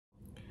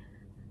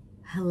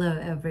Hello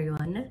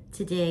everyone.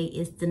 Today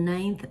is the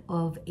 9th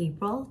of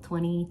April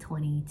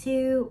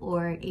 2022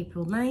 or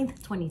April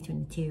 9th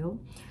 2022.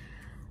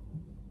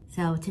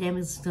 So today I'm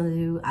just going to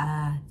do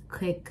a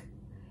quick,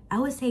 I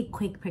would say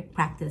quick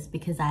practice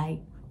because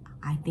I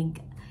think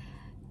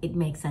it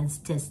makes sense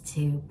just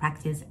to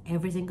practice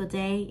every single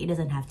day. It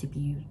doesn't have to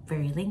be a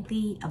very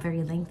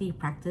lengthy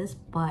practice,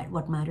 but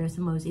what matters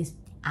the most is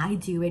I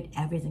do it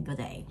every single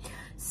day.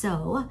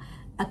 So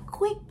a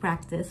quick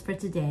practice for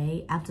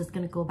today, I'm just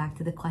going to go back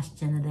to the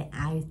question that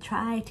I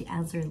tried to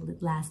answer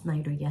last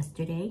night or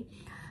yesterday.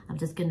 I'm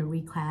just going to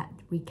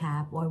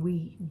recap or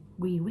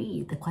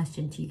reread the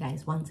question to you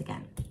guys once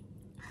again.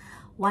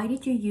 Why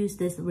did you use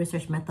this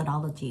research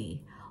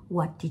methodology?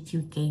 What did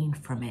you gain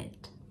from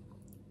it?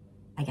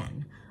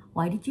 Again,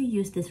 why did you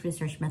use this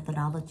research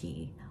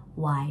methodology?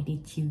 Why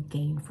did you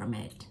gain from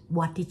it?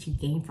 What did you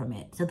gain from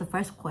it? So the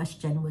first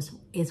question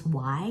is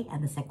why,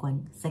 and the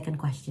second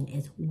question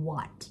is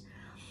what.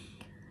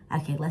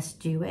 Okay, let's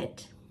do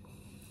it.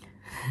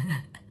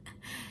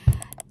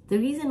 The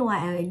reason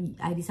why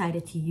I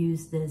decided to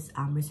use this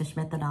research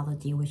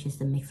methodology, which is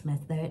the mixed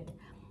method,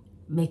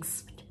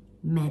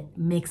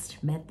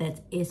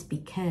 is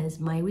because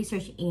my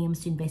research aims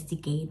to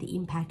investigate the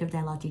impact of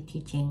dialogic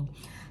teaching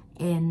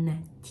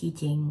in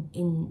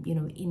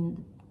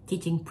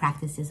teaching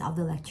practices of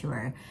the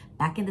lecturer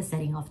back in the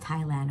setting of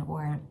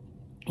Thailand,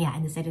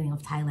 in the setting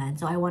of Thailand.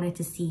 So I wanted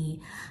to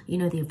see,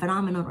 the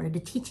phenomenon or the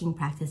teaching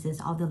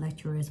practices of the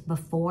lecturers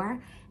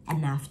before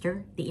and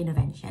after the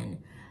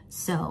intervention.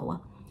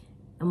 So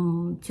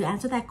to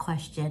answer that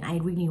question, I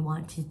really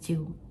wanted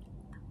to,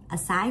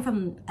 aside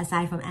from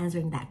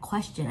answering that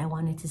question, I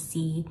wanted to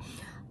see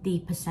the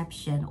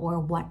perception or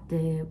what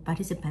the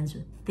participants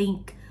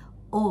think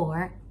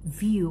or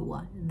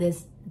view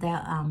this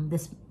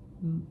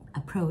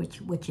approach,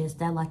 which is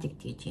dialogic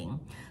teaching.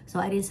 So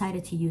I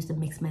decided to use the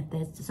mixed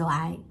methods. So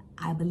I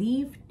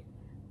believed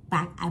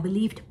back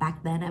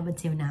then up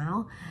until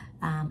now,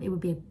 it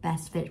would be a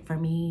best fit for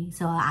me,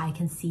 so I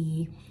can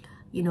see,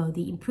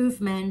 the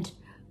improvement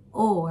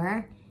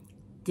or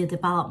the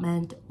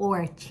development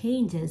or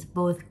changes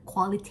both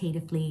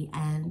qualitatively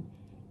and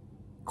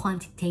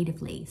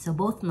quantitatively. So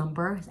both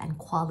numbers and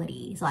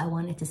quality. So I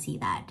wanted to see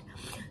that.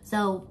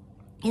 So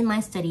in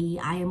my study,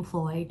 I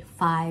employed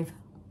 5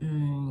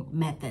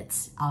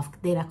 methods of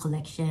data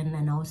collection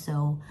and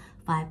also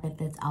 5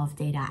 methods of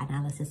data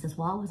analysis as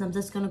well. So I'm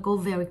just going to go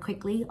very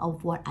quickly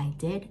of what I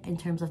did in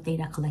terms of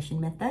data collection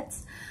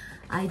methods.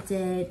 I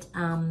did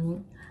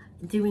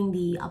during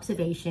the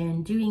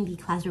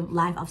classroom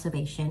live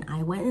observation,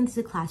 I went into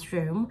the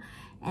classroom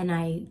and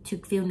I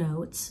took few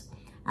notes.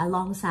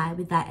 Alongside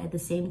with that, at the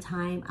same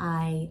time,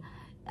 I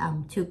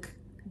took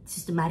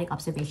systematic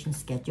observation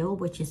schedule,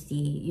 which is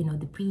the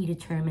the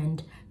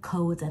predetermined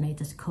codes, and I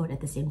just code at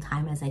the same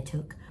time as I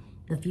took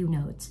the few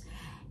notes.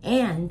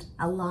 And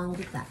along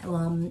with that,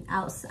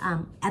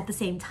 at the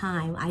same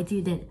time, I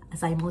did it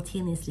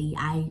simultaneously.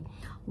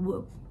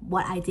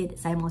 What I did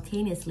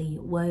simultaneously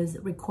was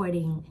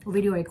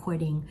video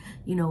recording,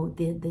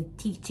 the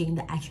teaching,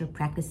 the actual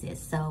practices.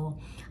 So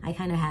I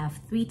kind of have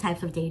 3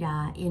 types of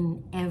data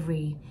in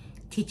every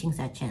teaching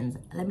section.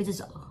 Let me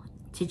just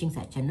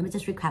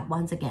recap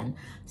once again.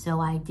 So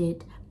I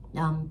did,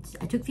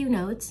 I took few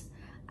notes.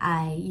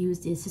 I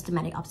used the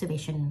systematic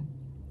observation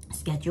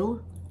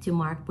schedule to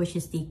mark, which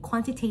is the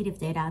quantitative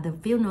data. The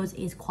few notes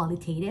is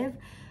qualitative,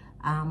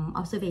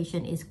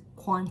 observation is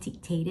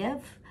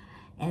quantitative,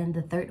 and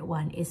the third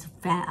one is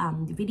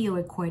video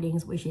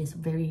recordings, which is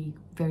very,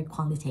 very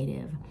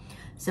quantitative.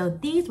 So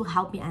these will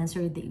help me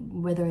answer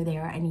whether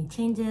there are any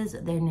changes,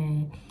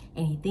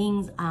 any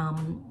things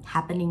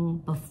happening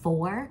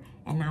before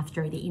and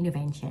after the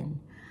intervention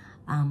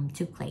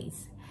took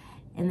place.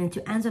 And then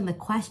to answer the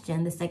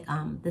question, the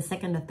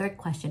second or third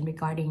question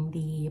regarding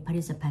the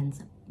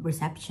participants'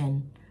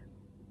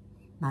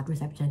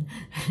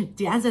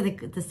 to answer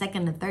the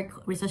second and third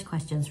research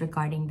questions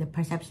regarding the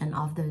perception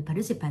of the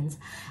participants,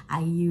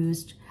 I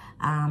used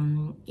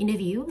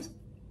interviews,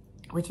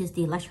 which is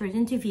the lecturer's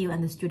interview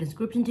and the students'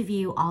 group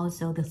interview,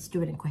 also the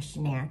student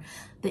questionnaire.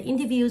 The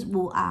interviews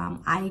will,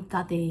 I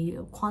got the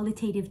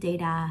qualitative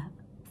data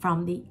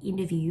from the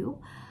interview.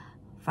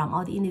 From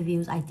all the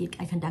interviews I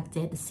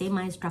conducted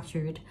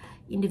semi-structured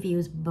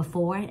interviews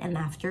before and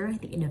after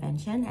the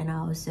intervention, and I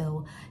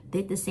also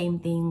did the same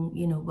thing,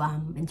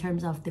 in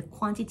terms of the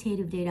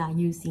quantitative data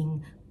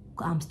using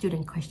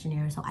student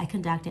questionnaire. So I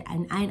conducted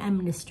and I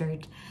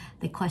administered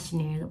the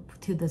questionnaire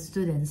to the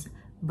students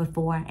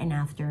before and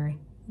after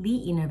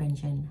the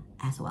intervention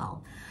as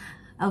well.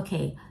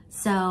 Okay,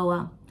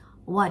 so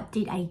what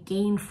did I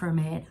gain from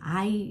it?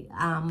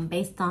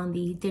 Based on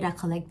the data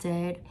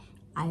collected,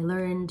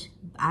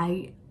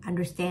 I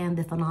understand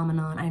the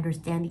phenomenon, I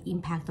understand the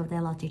impact of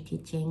dialogic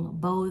teaching,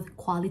 both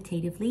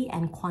qualitatively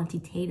and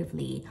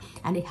quantitatively,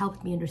 and it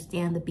helped me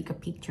understand the bigger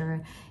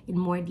picture in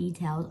more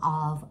details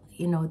of,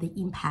 the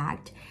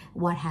impact,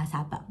 what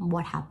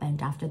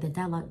happened after the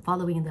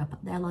following the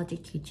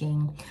dialogic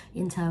teaching,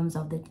 in terms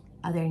of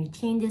are there any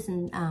changes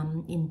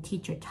in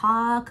teacher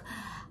talk.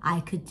 I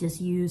could just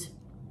use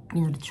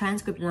the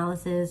transcript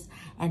analysis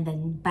and then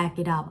back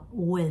it up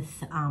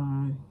with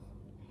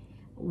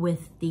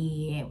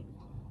the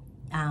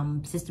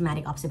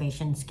systematic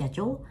observation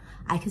schedule.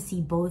 I could see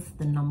both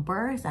the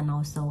numbers and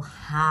also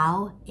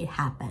how it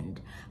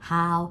happened,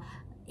 how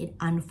it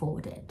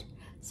unfolded.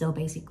 So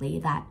basically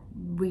that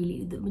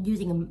really,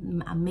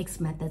 using a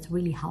mixed methods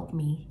really helped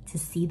me to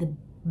see the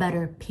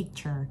better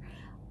picture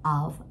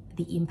of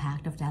the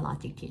impact of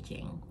dialogic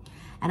teaching.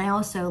 And I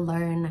also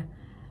learned,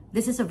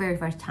 this is the very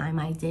first time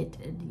I did,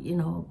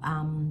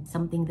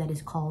 something that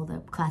is called a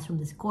classroom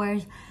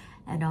discourse,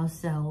 and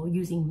also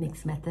using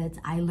mixed methods.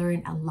 I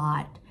learned a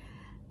lot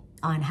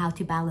on how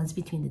to balance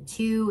between the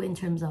two in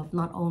terms of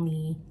not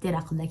only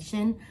data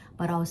collection,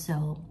 but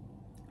also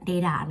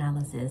data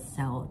analysis.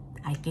 So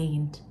I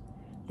gained,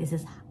 this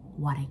is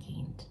what I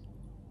gained.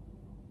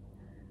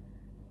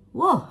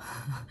 Whoa!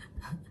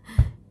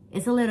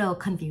 It's a little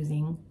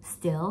confusing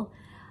still,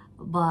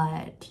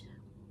 but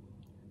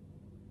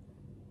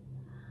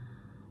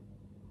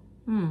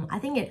I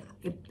think it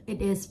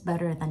is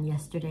better than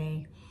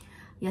yesterday.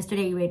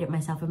 Yesterday I rated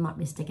myself, if I'm not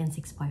mistaken,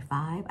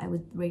 6.5. I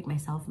would rate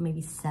myself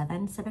maybe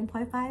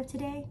 7.5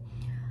 today,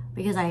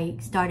 because I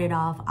started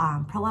off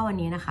เพราะว่าวัน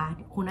นี้นะคะ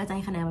คุณน่าจะใ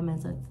ห้คะแนนประมาณ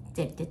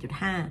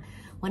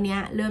 7.5 วันนี้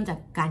เริ่มจาก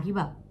การที่แ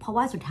บบเพราะ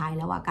ว่าสุดท้ายแ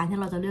ล้วการที่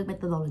เราจะเลือก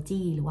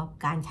methodology หรือว่า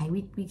การใช้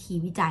วิธี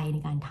วิจัยใน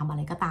การทำอะไ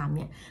รก็ตามเ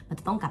นี่ยมัน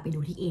จะต้องกลับไปดู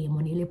ที่ aim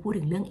วันนี้เลยพูด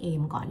ถึงเรื่อง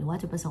aim ก่อนหรือว่า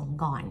จุดประสงค์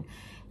ก่อน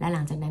และห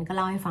ลังจากนั้นก็เ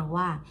ล่าให้ฟัง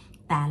ว่า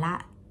แต่ละ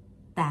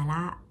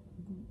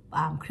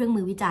เครื่อง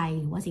มือวิจัย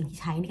หรือว่าสิ่งที่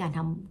ใช้ในการ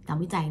ท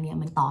ำวิจัยเนี่ย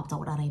มันตอบโจ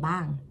ทย์อะไรบ้า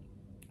ง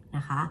น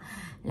ะคะ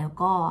แล้ว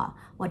ก็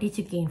what did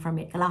you gain from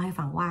it ก็เล่าให้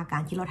ฟังว่ากา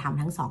รที่เราทำ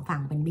ทั้งสองฝั่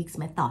งเป็น mixed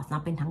methods น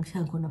ะเป็นทั้งเชิ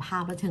งคุณภา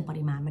พและเชิงป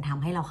ริมาณมันท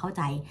ำให้เราเข้าใ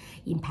จ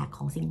impact ข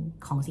อง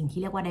สิ่ง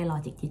ที่เรียกว่า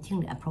dialogic teaching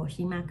หรือ approach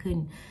ที่มากขึ้น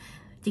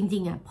จริ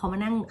งๆพอมา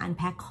นั่ง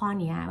unpack ข้อ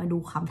นี้มาดู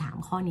คำถาม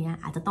ข้อนี้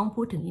อาจจะต้อง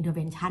พูดถึง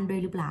intervention ด้ว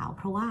ยหรือเปล่าเ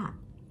พราะว่า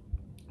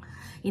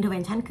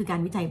intervention คือการ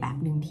วิจัยแบบ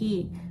หนึ่งที่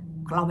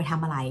เราไปท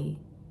ำอะไร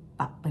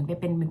เหมือน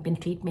เป็น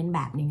ทรีทเมนต์แ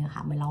บบนึงอะค่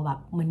ะเหมือนเราแบบ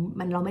เห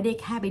มือนเราไม่ได้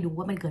แค่ไปดู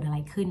ว่ามันเกิดอะไร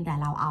ขึ้นแต่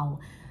เรา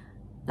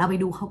ไป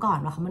ดูเขาก่อน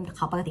ว่าเ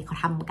ขาปกติเขา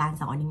ทำการ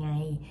สอนยังไง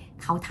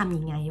เขาทำ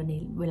ยังไงใน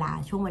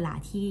ช่วงเวลา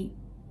ที่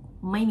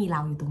ไม่มีเร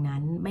าอยู่ตรงนั้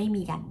นไม่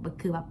มีการ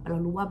คือแบบเรา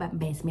รู้ว่าแบบ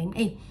เบส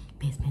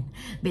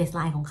ไล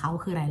น์ของเขา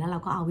คืออะไรแล้วเรา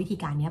ก็เอาวิธี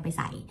การนี้ไปใ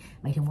ส่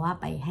หมายถึงว่า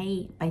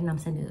ไปน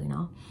ำเสนอเน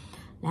าะ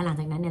และหลัง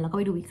จากนั้นเนี่ยเราก็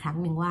ไปดูอีกครั้ง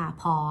หนึ่งว่า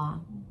พอ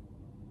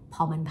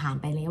มันผ่าน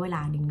ไประยะเวล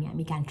าหนึ่งเนี่ย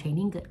มีการเทรน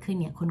นิ่งเกิดขึ้น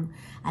เนี่ยคุณ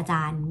อาจ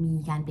ารย์มี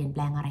การเปลี่ยนแป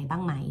ลงอะไรบ้า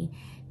งไหม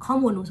ข้อ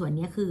มูลตรงส่วน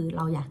นี้คือเ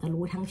ราอยากจะ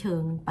รู้ทั้งเชิ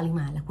งปริม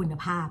าณและคุณ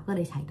ภาพก็เล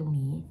ยใช้ตรง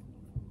นี้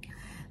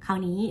คราว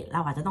นี้เร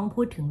าอาจจะต้อง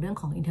พูดถึงเรื่อง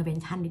ของ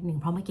intervention นิดนึง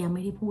เพราะเมื่อกี้ไ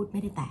ม่ไ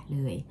ด้แตะเล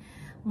ย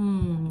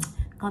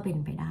ก็เป็น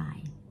ไปได้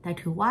แต่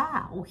ถือว่า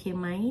โอเค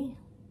ไหม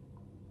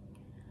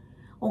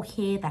โอเค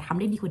แต่ทำ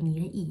ได้ดีกว่านี้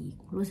ได้อีก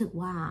รู้สึก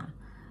ว่า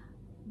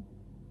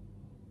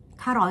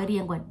ถ้าร้อยเรี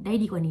ยงกว่าได้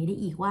ดีกว่านี้ได้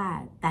อีกว่า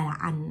แต่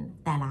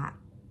ละ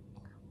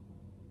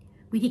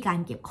วิธีการ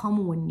เก็บข้อ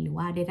มูลหรือ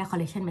ว่า data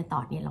collection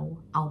method เนี่ยเรา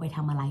เอาไปท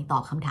ำอะไรตอ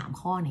บคำถาม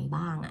ข้อไหน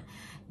บ้างอะ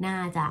น่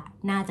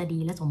าจะดี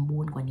และสมบู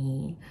รณ์กว่านี้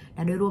แ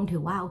ต่โดยรวมถื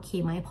อว่าโอเค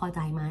ไหมพอใจ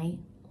ไหม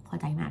พอ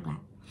ใจมากแหละ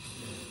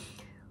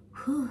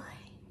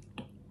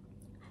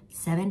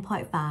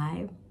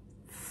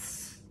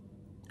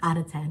 7.5 out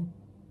of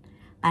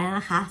 10 ไปแล้ว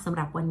นะคะสำห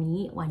รับวันนี้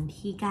วัน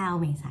ที่9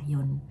 เมษาย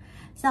น 2022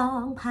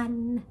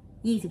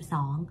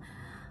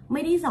ไ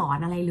ม่ได้สอน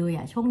อะไรเลยอ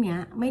ะช่วงเนี้ย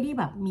ไม่ได้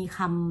แบบมีค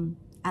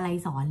ำอะไร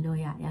สอนเลย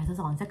อะอยากจะ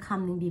สอนสักค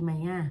ำหนึ่งดีไหม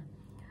อะ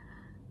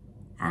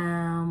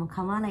ค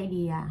ำว่าอะไร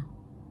ดีอะ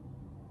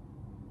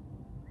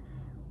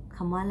ค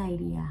ำว่าอะไร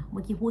ดีอะเ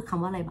มื่อกี้พูดค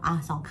ำว่าอะไร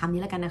2 คำ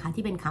นี้แล้วกันนะคะ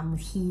ที่เป็นค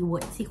ำคีย์เวิ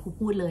ร์ดที่ครู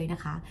พูดเลยนะ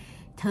คะ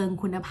เชิง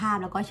คุณภาพ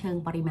แล้วก็เชิง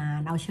ปริมาณ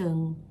เอาเชิง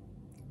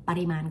ป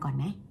ริมาณก่อนไ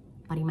หม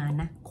ปริมาณ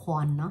นะควอ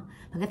นเนาะ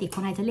ปกติค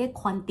นไทยจะเรียก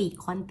ควอนติ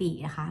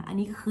นะคะอัน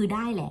นี้ก็คือไ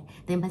ด้แหละ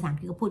แต่ภาษาอัง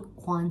กฤษก็พูด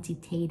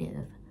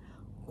quantitative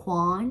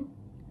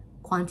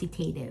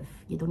quantitative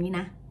อยู่ตรงนี้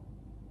นะ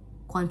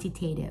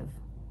quantitative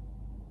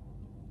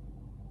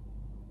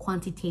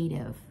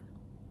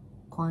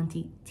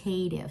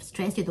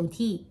stress อยู่ตรง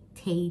ที่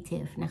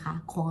tative นะคะ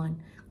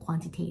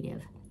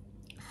quantitative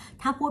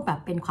ถ้าพูดแบบ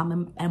เป็นความ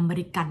อเม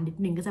ริกันนิด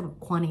นึงก็จะแบบ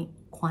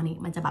quantity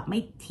มันจะแบบไม่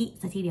ทิ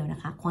สักทีเดียวน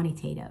ะคะ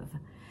quantitative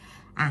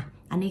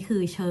อันนี้คื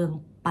อเชิง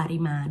ปริ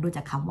มาณดูจ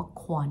ากคำว่า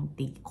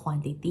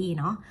quantity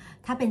เนาะ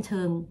ถ้าเป็นเ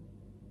ชิง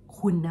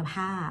คุณภ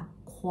าพ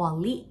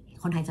quality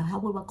คนไทยจะชอ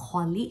บพูดว่า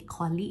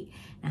quality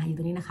นะคะอยู่ต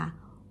รงนี้นะคะ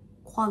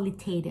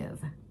qualitative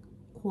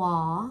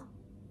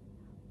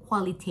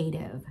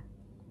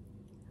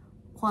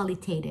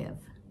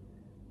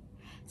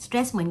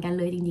stress เหมือนกัน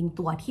เลยจริงๆ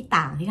ตัวที่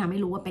ต่างที่ทำให้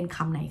รู้ว่าเป็นค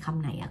ำไ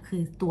หนอะคื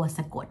อตัวส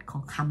ะกดขอ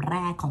งคำแร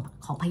ก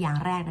ของพยาง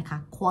ค์แรกนะคะ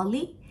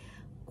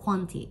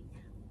quality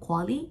ขอ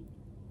อี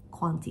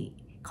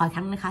กค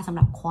รั้งนะคะสำห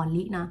รับ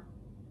quality นะ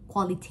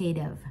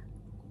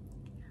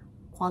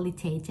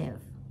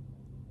qualitative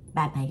แบ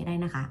บไหนก็ได้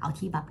นะคะเอา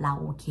ที่แบบเรา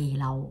โอเค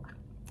เรา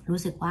รู้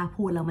สึกว่า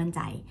พูดแล้วมั่นใ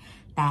จ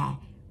แต่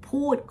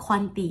พูด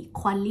quality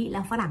แล้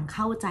วฝรั่งเ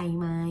ข้าใจ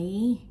ไหม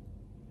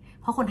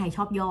เพราะคนไทยช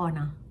อบย่อ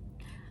นะ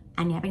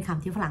อันนี้เป็นค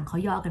ำที่ฝรั่งเขา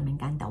ย่อกันเหมือน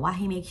กันแต่ว่าใ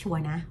ห้ make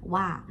sure นะ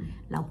ว่า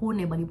เราพูด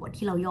ในบริบท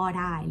ที่เราย่อ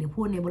ได้หรือ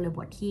พูดในบริบ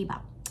ทที่แบ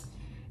บ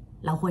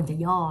เราควรจะ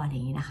ย่ออ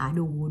ย่างนี้นะคะ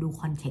ดู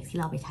context ที่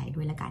เราไปใช้ด้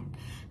วยละกัน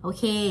โอ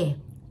เค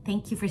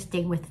Thank you for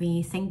staying with me.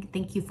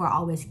 Thank you for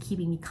always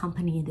keeping me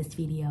company in this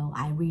video.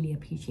 I really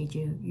appreciate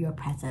your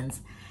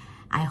presence.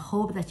 I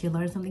hope that you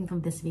learned something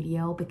from this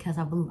video because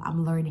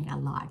I'm learning a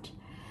lot.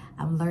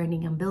 I'm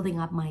building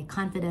up my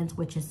confidence,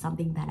 which is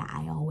something that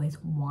I always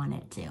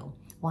wanted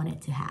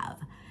to have.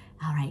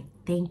 All right.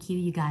 Thank you,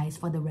 you guys,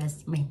 for the rest.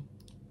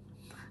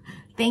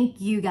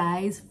 Thank you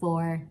guys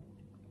for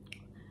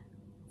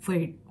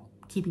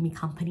keeping me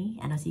company,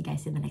 and I'll see you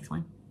guys in the next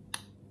one.